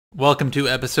Welcome to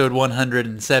episode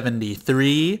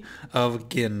 173 of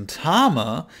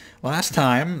Gintama. Last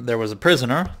time, there was a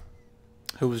prisoner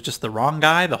who was just the wrong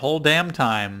guy the whole damn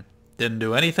time. Didn't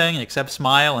do anything except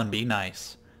smile and be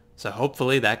nice. So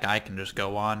hopefully that guy can just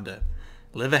go on to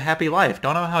live a happy life.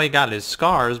 Don't know how he got his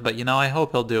scars, but I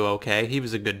hope he'll do okay. He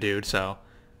was a good dude, so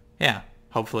yeah.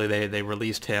 Hopefully they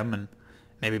released him and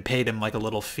maybe paid him like a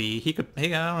little fee. I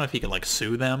don't know if he could like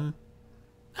sue them.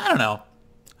 I don't know.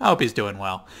 I hope he's doing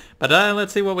well. But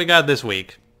let's see what we got this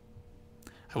week.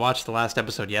 I watched the last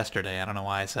episode yesterday. I don't know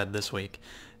why I said this week.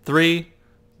 3,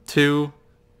 2,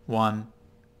 1,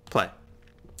 play.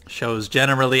 Shows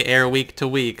generally air week to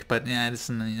week, but yeah, it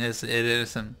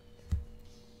isn't.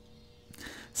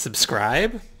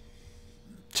 Subscribe?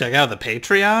 Check out the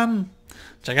Patreon?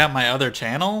 Check out my other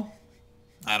channel?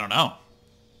 I don't know.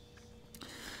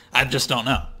 I just don't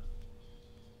know.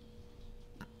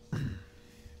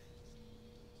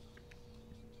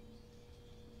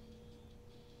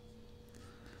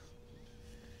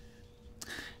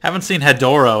 Haven't seen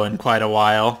Hedoro in quite a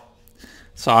while.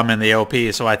 Saw him in the OP,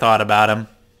 so I thought about him.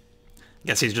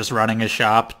 Guess he's just running his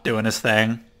shop, doing his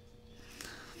thing.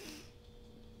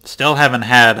 Still haven't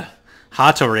had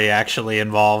Hattori actually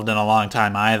involved in a long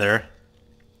time either.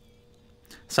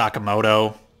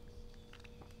 Sakamoto.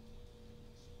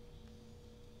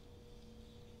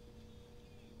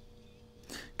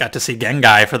 Got to see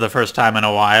Gengai for the first time in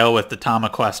a while with the Tama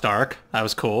Quest arc. That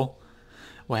was cool.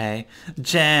 Way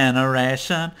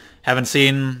generation. Haven't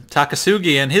seen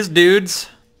Takasugi and his dudes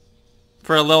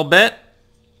for a little bit.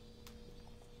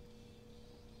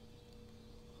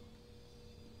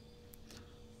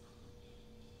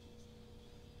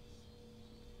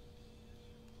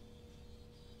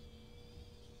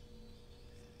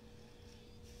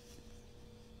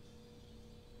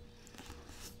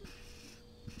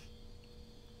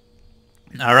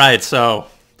 All right, so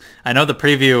I know the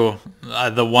preview,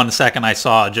 the 1 second I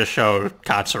saw just showed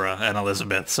Katsura and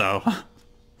Elizabeth, so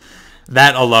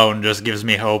that alone just gives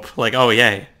me hope. Like, oh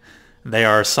yay, they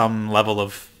are some level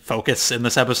of focus in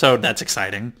this episode. That's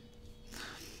exciting.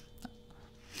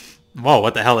 Whoa,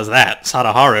 what the hell is that?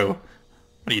 Sadaharu, what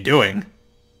are you doing?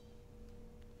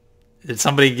 Did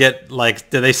somebody get,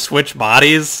 did they switch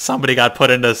bodies? Somebody got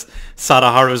put into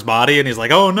Sadaharu's body and he's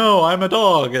like, oh no, I'm a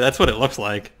dog. That's what it looks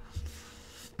like.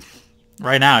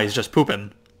 Right now, he's just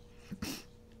pooping.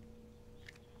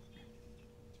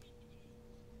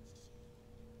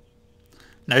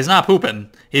 No, he's not pooping.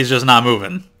 He's just not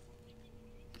moving.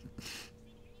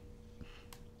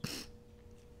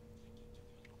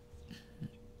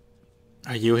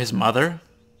 Are you his mother?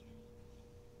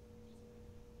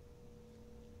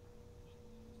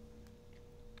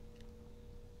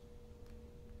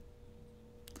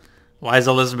 Why is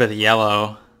Elizabeth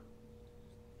yellow?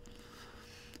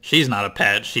 She's not a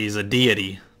pet, she's a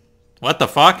deity. What the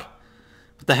fuck?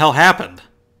 What the hell happened?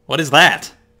 What is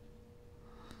that?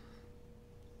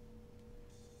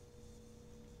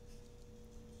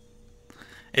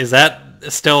 Is that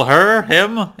still her?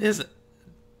 Him?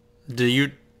 Do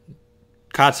you...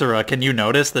 Katsura, can you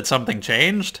notice that something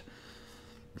changed?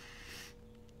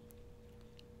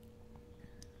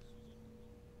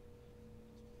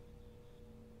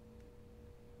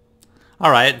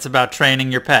 Alright, it's about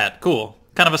training your pet. Cool.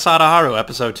 Kind of a Sadaharu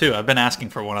episode, too. I've been asking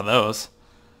for one of those.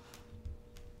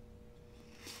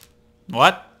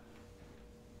 What?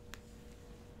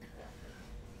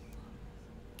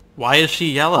 Why is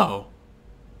she yellow?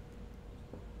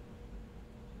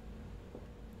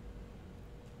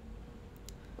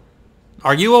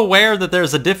 Are you aware that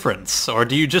there's a difference, or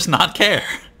do you just not care?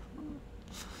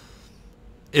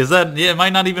 Is that... Yeah, it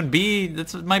might not even be...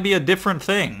 It might be a different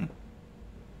thing.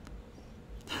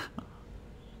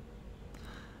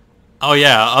 Oh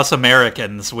yeah, us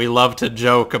Americans, we love to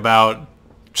joke about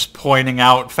just pointing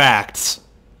out facts.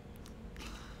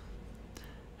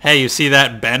 Hey, you see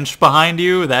that bench behind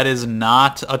you? That is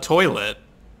not a toilet.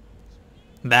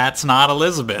 That's not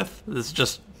Elizabeth. It's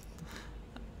just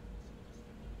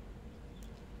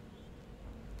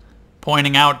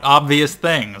pointing out obvious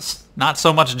things, not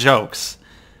so much jokes.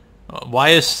 Why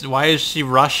is she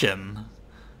Russian?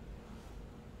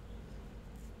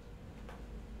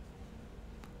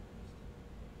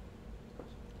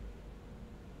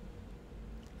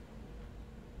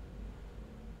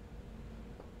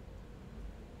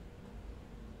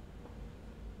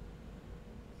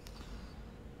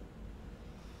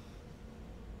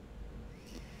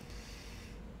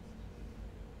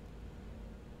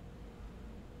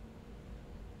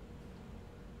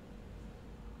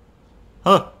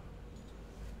 Huh.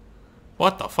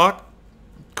 What the fuck?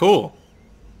 Cool.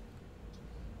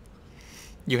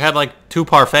 You had like 2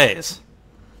 parfaits.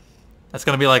 That's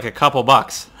gonna be like a couple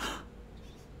bucks.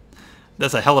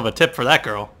 That's a hell of a tip for that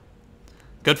girl.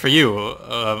 Good for you,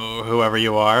 whoever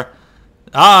you are.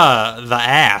 Ah, the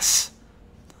ass.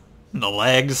 The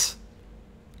legs.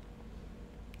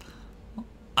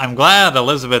 I'm glad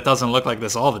Elizabeth doesn't look like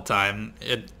this all the time.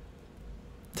 It...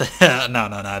 no,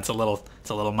 it's a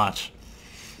little much.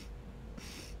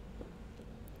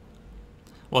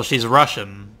 Well, she's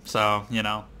Russian, so, you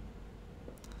know.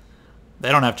 They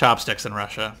don't have chopsticks in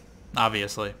Russia,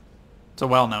 obviously. It's a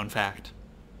well-known fact.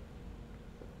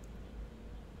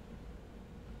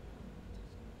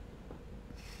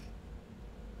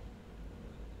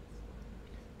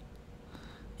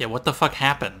 Yeah, what the fuck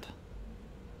happened?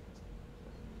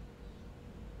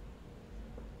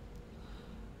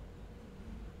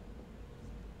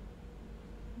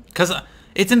 Because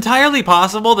it's entirely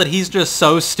possible that he's just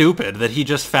so stupid that he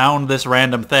just found this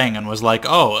random thing and was like,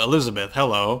 oh, Elizabeth,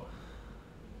 hello.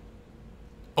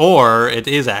 Or it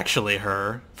is actually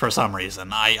her for some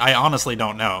reason. I honestly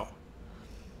don't know.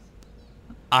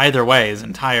 Either way is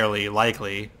entirely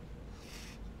likely.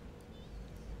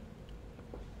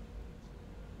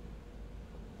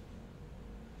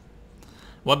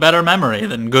 What better memory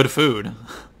than good food?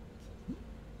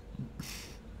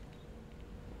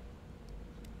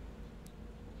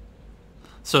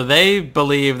 So they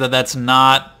believe that that's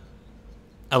not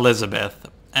Elizabeth,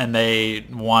 and they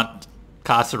want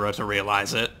Katsura to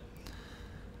realize it.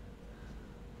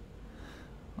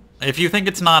 If you think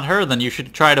it's not her, then you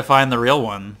should try to find the real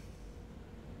one.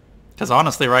 Because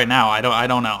honestly, right now, I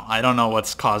don't know. I don't know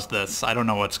what's caused this. I don't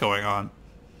know what's going on.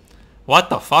 What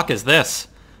the fuck is this?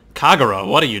 Kagura,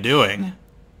 what are you doing?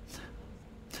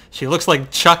 She looks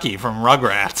like Chucky from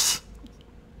Rugrats.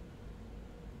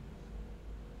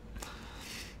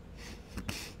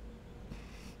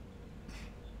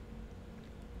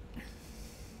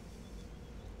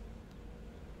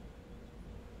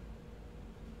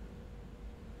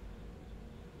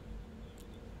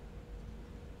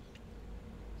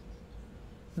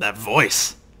 That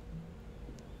voice.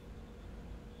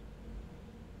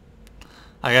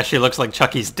 I guess she looks like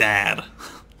Chucky's dad.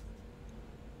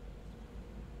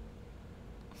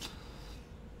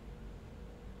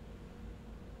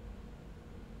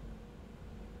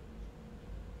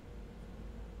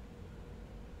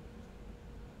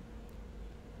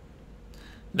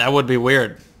 That would be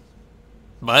weird.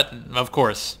 But, of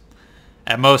course,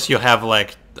 at most you'll have,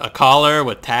 like, a collar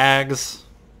with tags.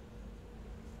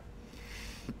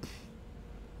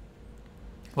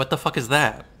 What the fuck is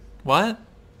that? What?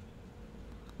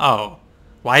 Oh.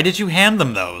 Why did you hand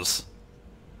them those?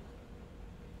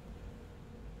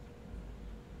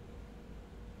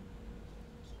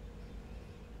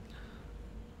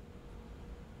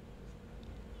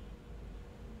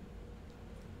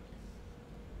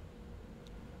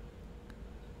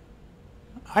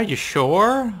 Are you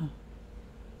sure?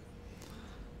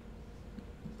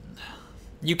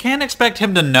 You can't expect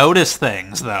him to notice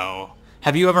things, though.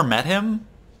 Have you ever met him?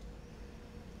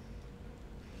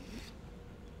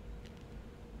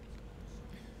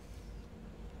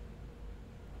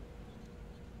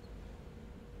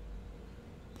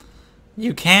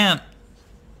 You can't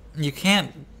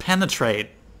penetrate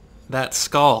that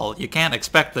skull. You can't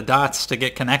expect the dots to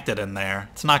get connected in there.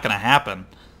 It's not going to happen.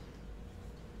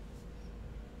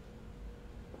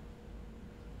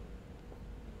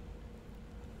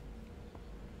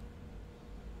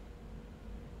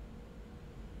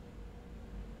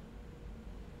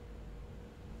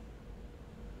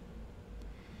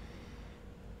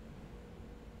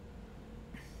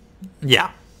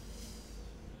 Yeah.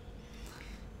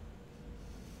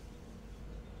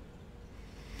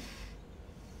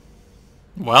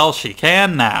 Well, she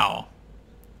can now.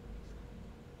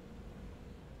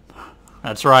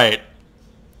 That's right.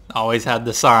 Always had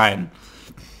the sign.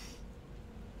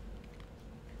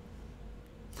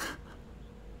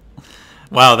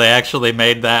 Wow, they actually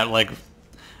made that, like,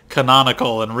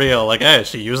 canonical and real. Like, hey,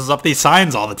 she uses up these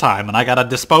signs all the time, and I gotta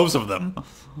dispose of them.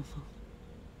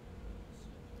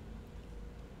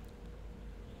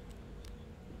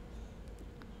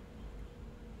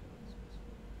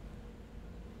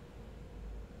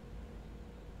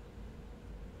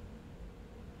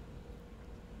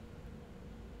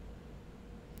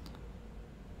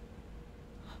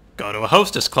 Go to a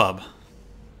hostess club.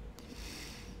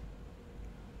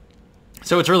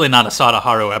 So it's really not a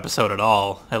Sadaharu episode at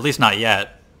all, at least not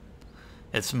yet.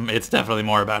 It's definitely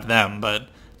more about them, but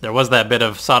there was that bit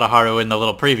of Sadaharu in the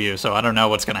little preview, so I don't know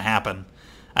what's going to happen.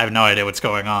 I have no idea what's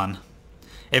going on.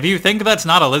 If you think that's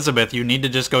not Elizabeth, you need to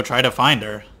just go try to find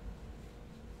her.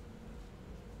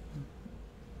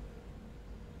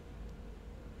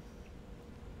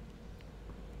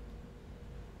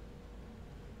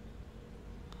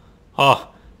 Oh,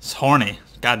 it's horny.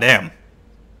 Goddamn.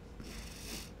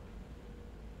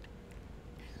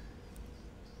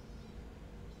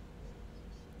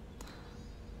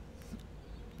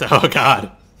 Oh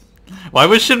god. Why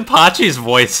was Shinpachi's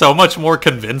voice so much more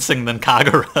convincing than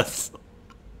Kagura's?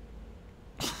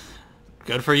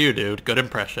 Good for you, dude. Good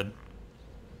impression.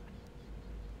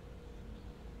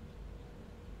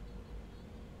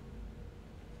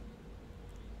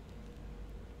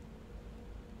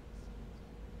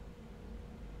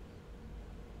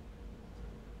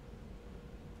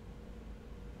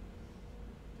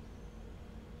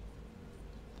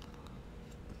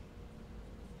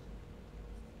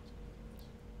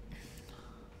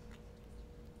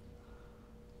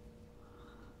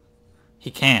 He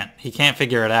can't. He can't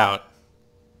figure it out.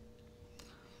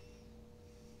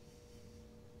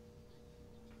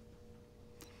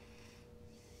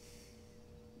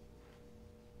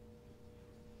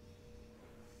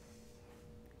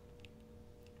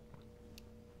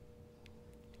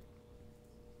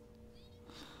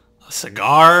 A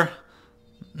cigar?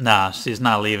 Nah, she's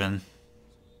not leaving.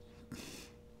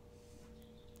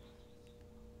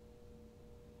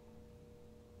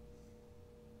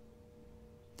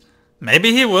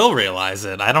 Maybe he will realize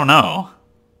it. I don't know.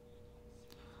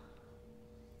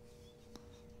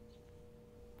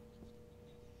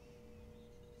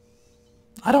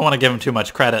 I don't want to give him too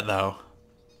much credit, though.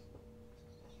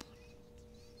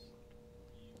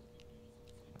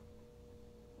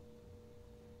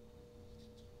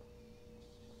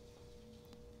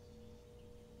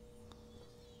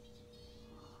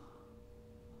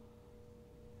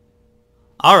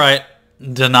 All right.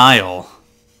 Denial.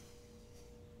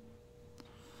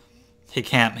 He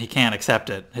can't accept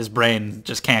it. His brain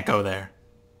just can't go there.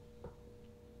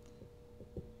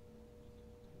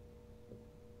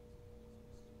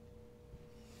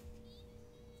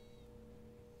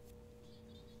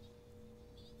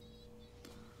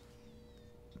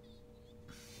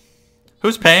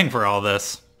 Who's paying for all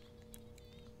this?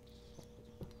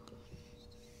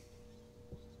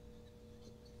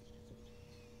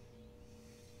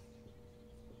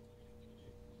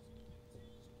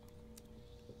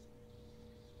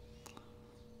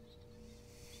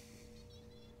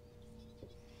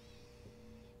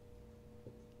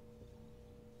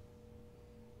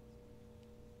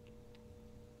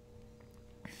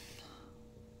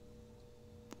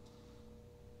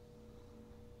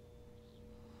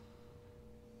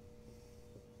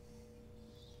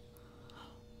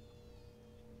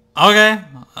 Okay.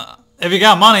 If you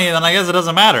got money, then I guess it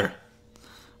doesn't matter.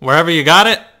 Wherever you got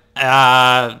it,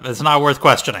 it's not worth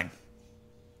questioning.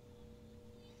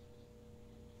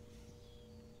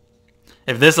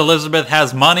 If this Elizabeth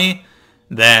has money,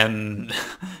 then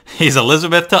he's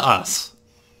Elizabeth to us.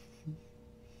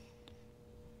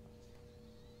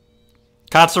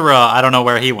 Katsura, I don't know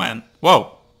where he went.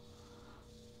 Whoa.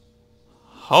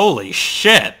 Holy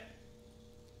shit.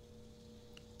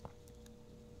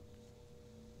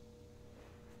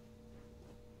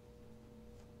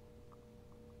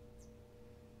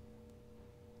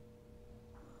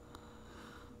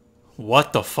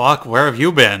 What the fuck? Where have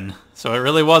you been? So it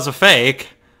really was a fake.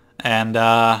 And,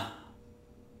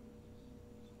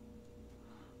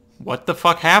 what the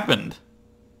fuck happened?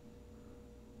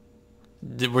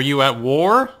 Were you at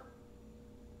war?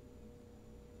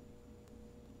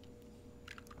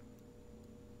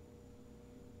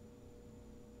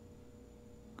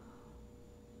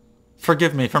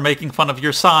 Forgive me for making fun of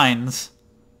your signs.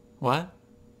 What?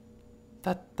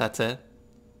 That's it?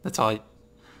 That's all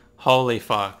Holy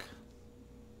fuck.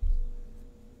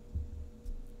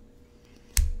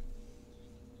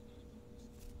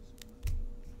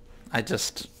 I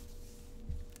just...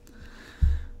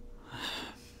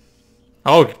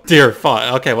 Oh, dear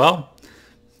fuck. Okay, well,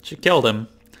 she killed him.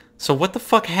 So what the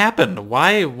fuck happened?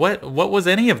 Why, what was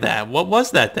any of that? What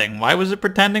was that thing? Why was it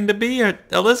pretending to be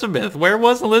Elizabeth? Where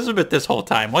was Elizabeth this whole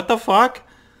time? What the fuck?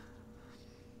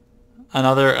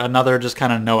 Another just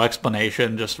kind of no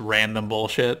explanation, just random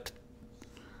bullshit.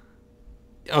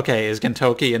 Okay, is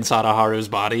Gintoki in Sadaharu's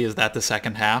body? Is that the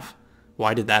second half?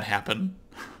 Why did that happen?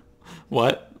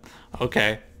 What?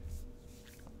 Okay.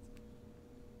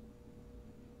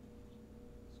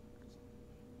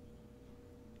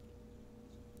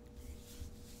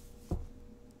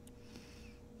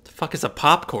 The fuck is a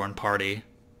popcorn party?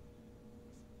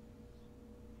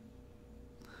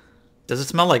 Does it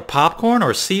smell like popcorn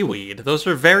or seaweed? Those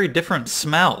are very different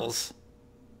smells.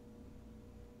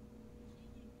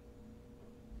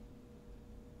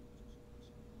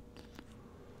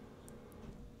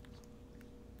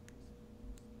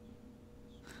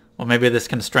 Well, maybe this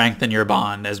can strengthen your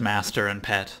bond as master and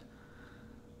pet.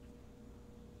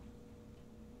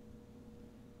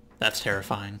 That's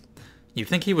terrifying. You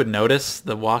think he would notice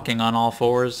the walking on all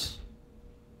fours?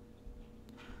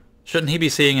 Shouldn't he be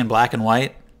seeing in black and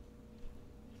white?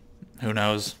 Who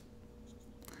knows?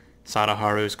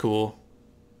 Sadaharu's cool.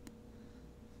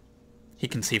 He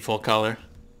can see full color.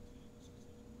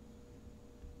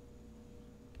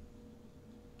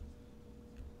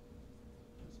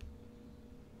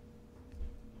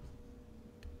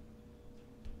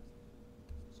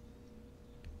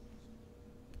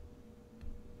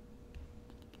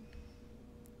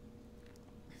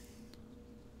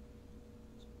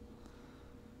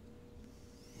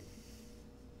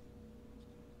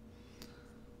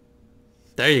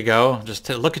 There you go. Just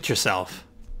to look at yourself.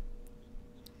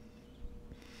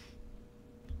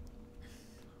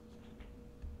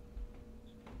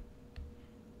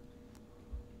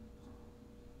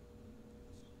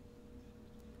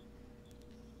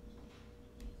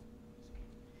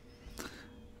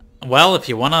 Well, if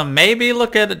you want to maybe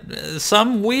look at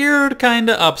some weird kind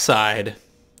of upside,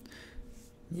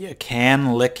 you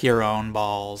can lick your own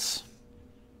balls.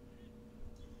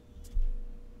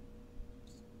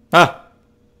 Ah!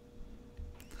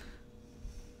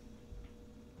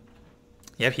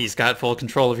 Yep, he's got full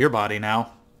control of your body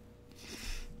now.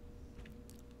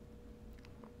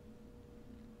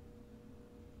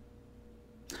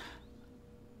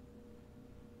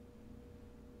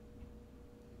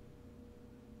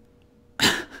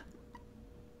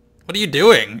 What are you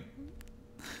doing?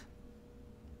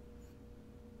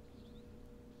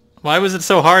 Why was it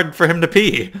so hard for him to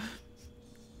pee?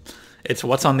 It's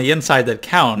what's on the inside that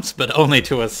counts, but only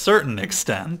to a certain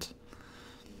extent.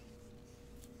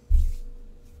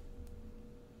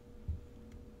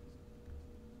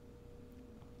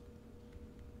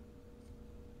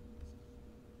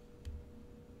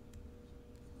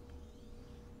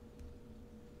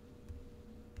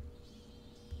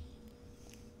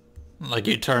 Like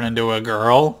you turn into a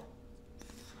girl?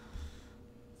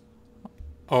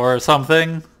 Or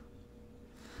something?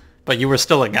 But you were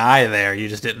still a guy there, you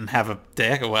just didn't have a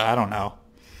dick? Well, I don't know.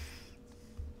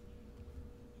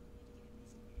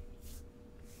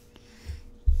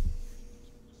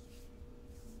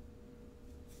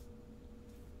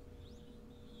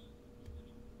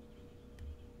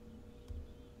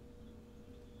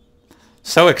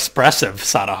 So expressive,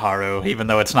 Sadaharu, even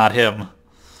though it's not him.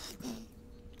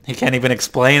 He can't even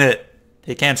explain it.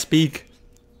 He can't speak.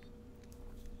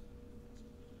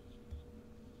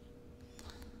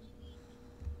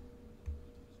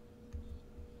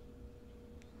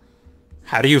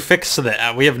 How do you fix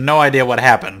that? We have no idea what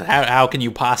happened. How can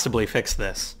you possibly fix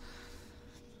this?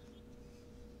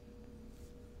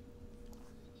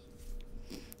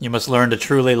 You must learn to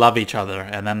truly love each other,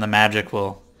 and then the magic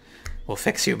will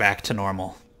fix you back to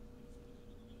normal.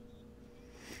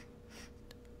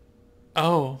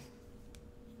 Oh.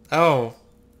 Oh.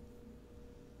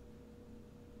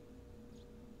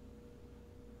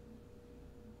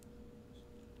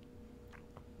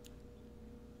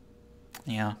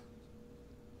 Yeah.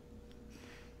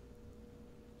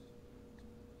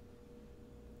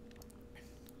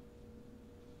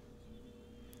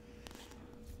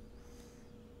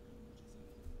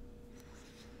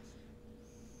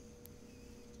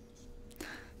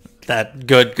 That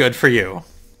good for you.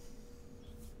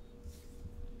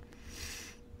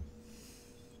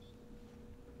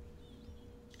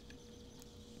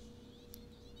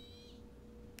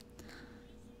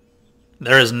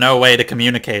 There is no way to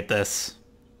communicate this.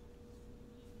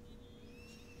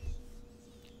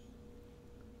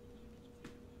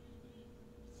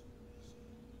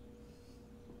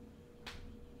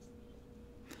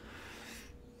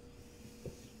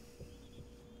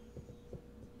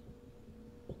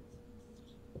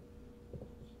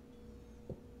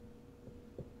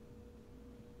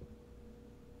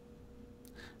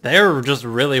 They're just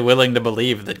really willing to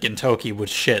believe that Gintoki would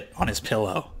shit on his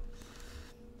pillow.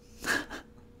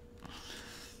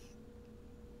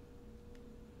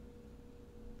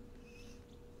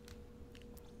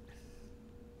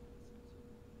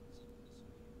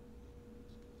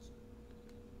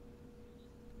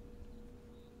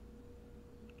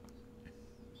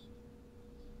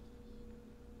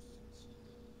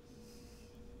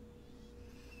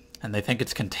 And they think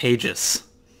it's contagious.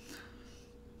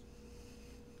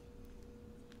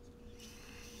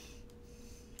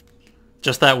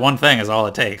 Just that one thing is all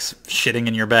it takes. Shitting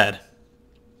in your bed.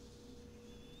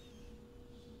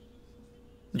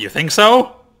 You think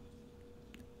so?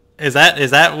 Is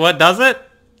that what does it?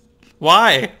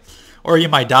 Why? Or you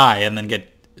might die and then get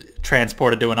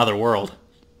transported to another world.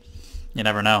 You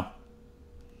never know.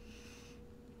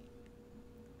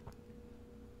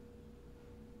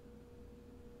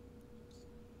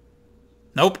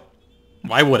 Nope.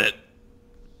 Why would it?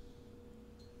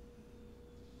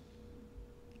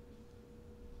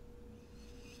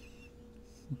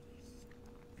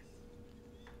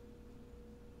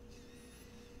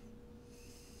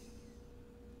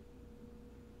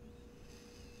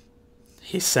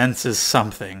 He senses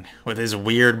something with his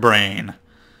weird brain.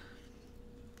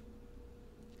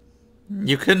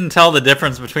 You couldn't tell the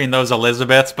difference between those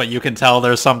Elizabeths, but you can tell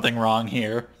there's something wrong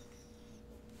here.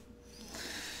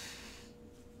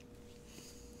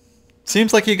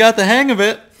 Seems like you got the hang of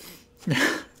it.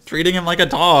 Treating him like a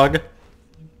dog.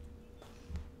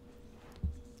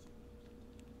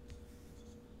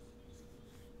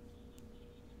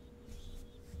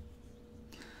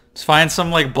 Just find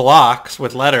some like blocks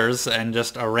with letters and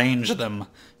just arrange them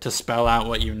to spell out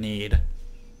what you need.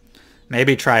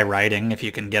 Maybe try writing if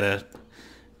you can get a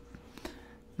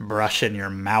brush in your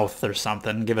mouth or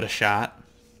something. Give it a shot.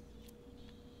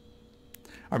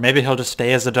 Or maybe he'll just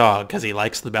stay as a dog because he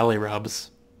likes the belly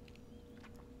rubs.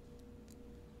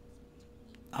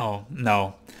 Oh,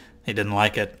 no. He didn't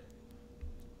like it.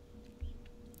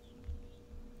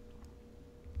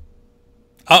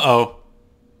 Uh-oh.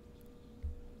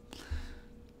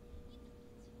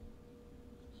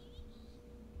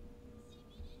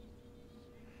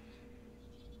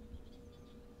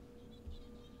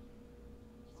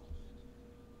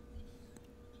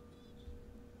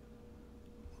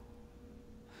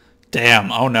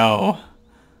 Damn, oh no.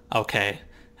 Okay.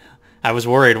 I was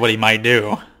worried what he might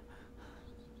do.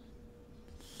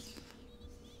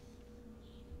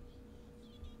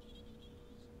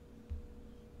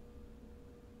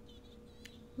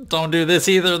 Don't do this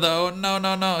either, though. No,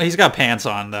 no, no. He's got pants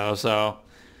on, though, so...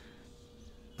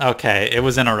 Okay, it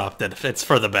was interrupted. It's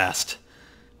for the best.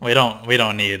 We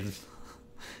don't need...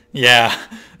 Yeah.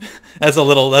 That's a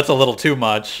little too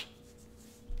much.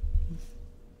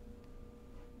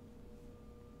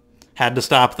 Had to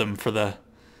stop them for the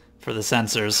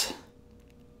censors.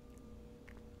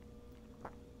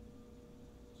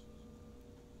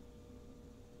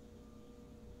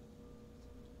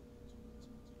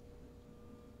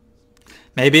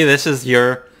 Maybe this is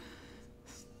your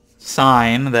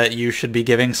sign that you should be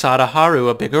giving Sadaharu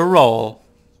a bigger role.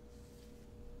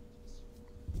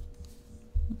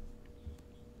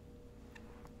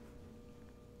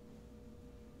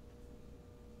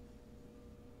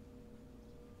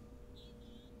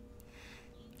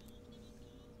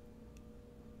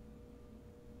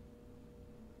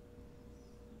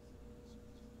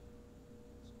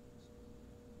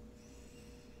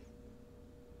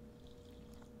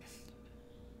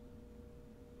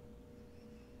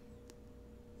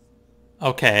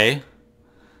 Okay.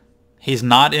 He's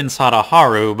not in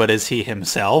Sadaharu, but is he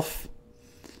himself?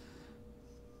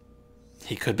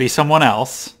 He could be someone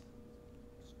else.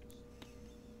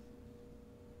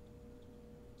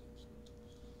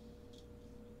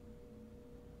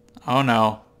 Oh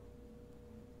no.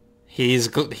 He's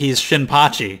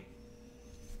Shinpachi,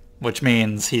 which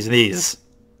means he's these.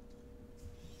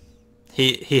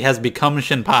 He has become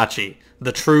Shinpachi,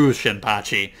 the true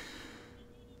Shinpachi.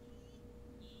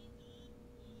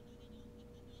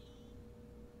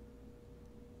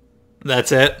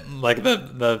 That's it. Like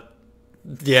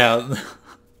yeah.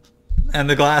 And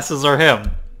the glasses are him.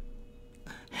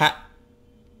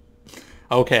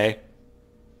 Okay.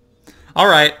 All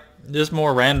right. Just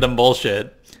more random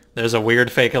bullshit. There's a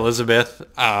weird fake Elizabeth.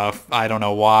 I don't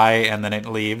know why, and then it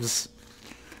leaves.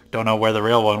 Don't know where the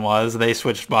real one was. They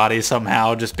switched bodies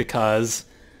somehow just because.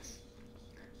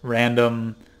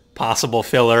 Random possible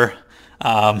filler.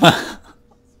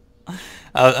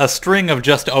 A string of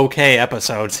just okay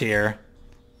episodes here.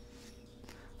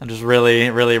 And just really,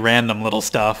 really random little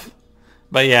stuff.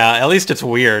 But yeah, at least it's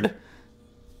weird.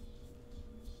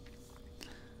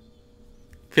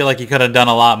 Feel like you could have done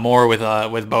a lot more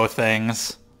with both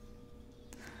things.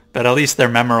 But at least they're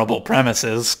memorable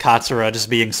premises. Katsura just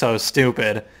being so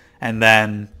stupid. And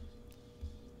then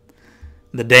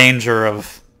the danger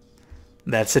of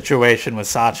that situation with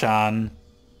Sachan.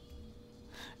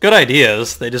 Good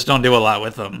ideas. They just don't do a lot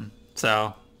with them.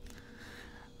 So,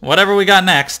 whatever we got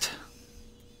next.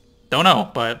 Don't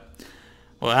know, but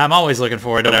well, I'm always looking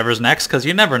forward to whatever's next because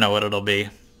you never know what it'll be.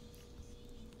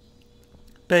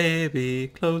 Baby,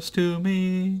 close to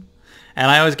me. And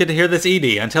I always get to hear this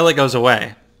ED until it goes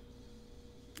away.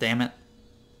 Damn it.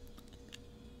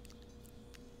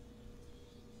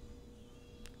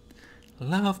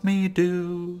 Love me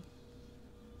do.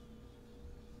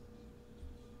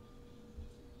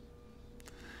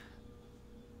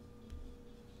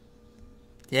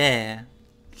 Yeah.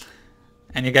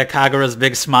 And you got Kagura's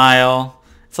big smile.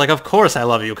 It's like, of course I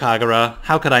love you, Kagura.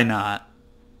 How could I not?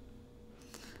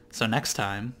 So next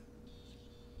time...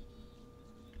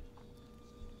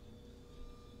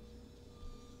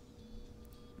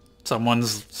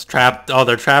 Someone's trapped. Oh,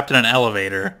 they're trapped in an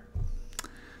elevator.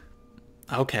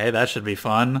 Okay, that should be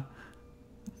fun.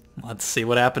 Let's see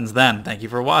what happens then. Thank you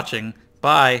for watching.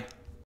 Bye.